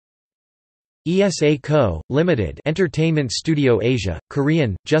ESA Co., Limited, Entertainment Studio Asia,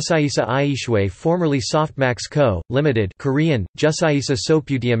 Korean, Jusaisa Aishwe, formerly Softmax Co., Limited, Korean, Jusaisa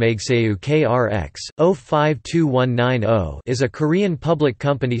Soputiamagseu KRX, 052190 is a Korean public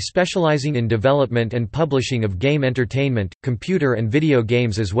company specializing in development and publishing of game entertainment, computer and video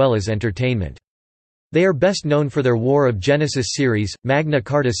games as well as entertainment. They are best known for their War of Genesis series,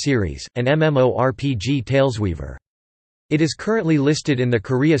 iMagnaCarta series, and MMORPG Talesweaver. It is currently listed in the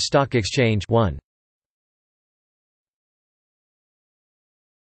Korea Stock Exchange 1.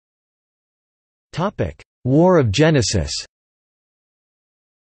 War of Genesis.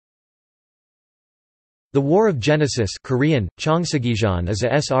 The War of Genesis Korean, Chongsegijeon is a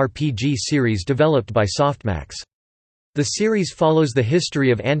SRPG series developed by Softmax. The series follows the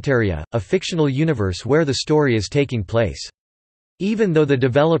history of Antaria, a fictional universe where the story is taking place. Even though the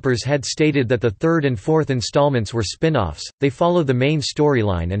developers had stated that the third and fourth installments were spin-offs, they follow the main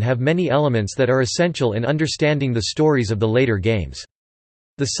storyline and have many elements that are essential in understanding the stories of the later games.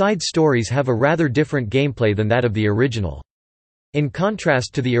 The side stories have a rather different gameplay than that of the original. In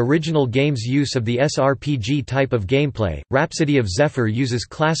contrast to the original game's use of the SRPG type of gameplay, Rhapsody of Zephyr uses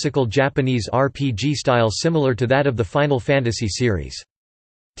classical Japanese RPG style similar to that of the Final Fantasy series.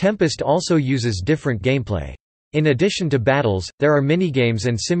 Tempest also uses different gameplay. In addition to battles, there are minigames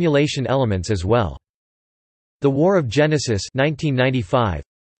and simulation elements as well. The War of Genesis 1995,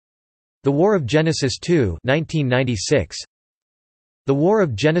 The War of Genesis 2 1996, The War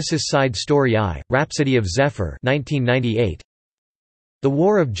of Genesis Side Story I, Rhapsody of Zephyr 1998, The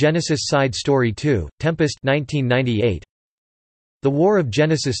War of Genesis Side Story 2, Tempest 1998, The War of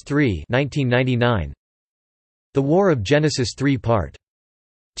Genesis 3 1999, The War of Genesis 3 Part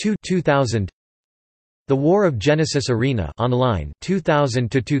 2 2000, The War of Genesis Arena Online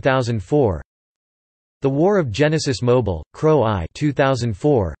 2000 to 2004, The War of Genesis Mobile Crow I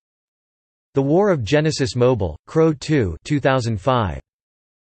 2004, The War of Genesis Mobile Crow 2 2005.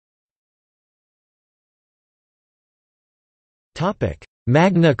 Topic: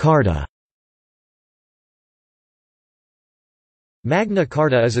 Magna Carta. Magna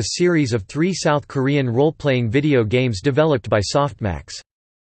Carta is a series of 3 South Korean role-playing video games developed by Softmax.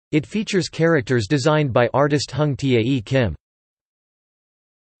 It features characters designed by artist Hung Tae Kim.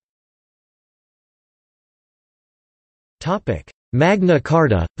 Magna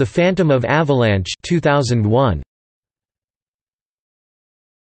Carta, The Phantom of Avalanche 2001.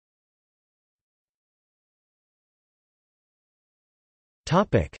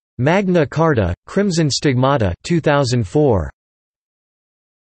 Magna Carta, Crimson Stigmata 2004.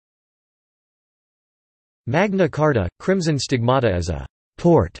 Magna Carta, Crimson Stigmata is a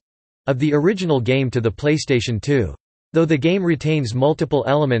port of the original game to the PlayStation 2. Though the game retains multiple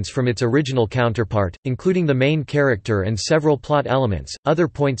elements from its original counterpart, including the main character and several plot elements, other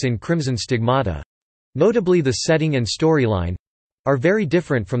points in Crimson Stigmata—notably the setting and storyline—are very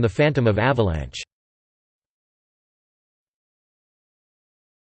different from the Phantom of Avalanche.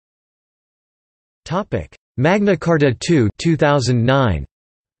 Magna Carta 2 2009.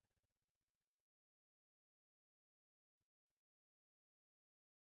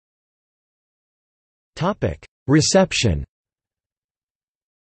 Reception.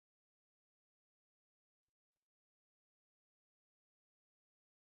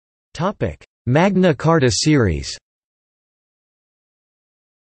 Magna Carta series.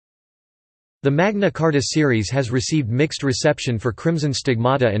 The Magna Carta series has received mixed reception for Crimson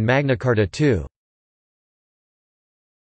Stigmata and Magna Carta 2.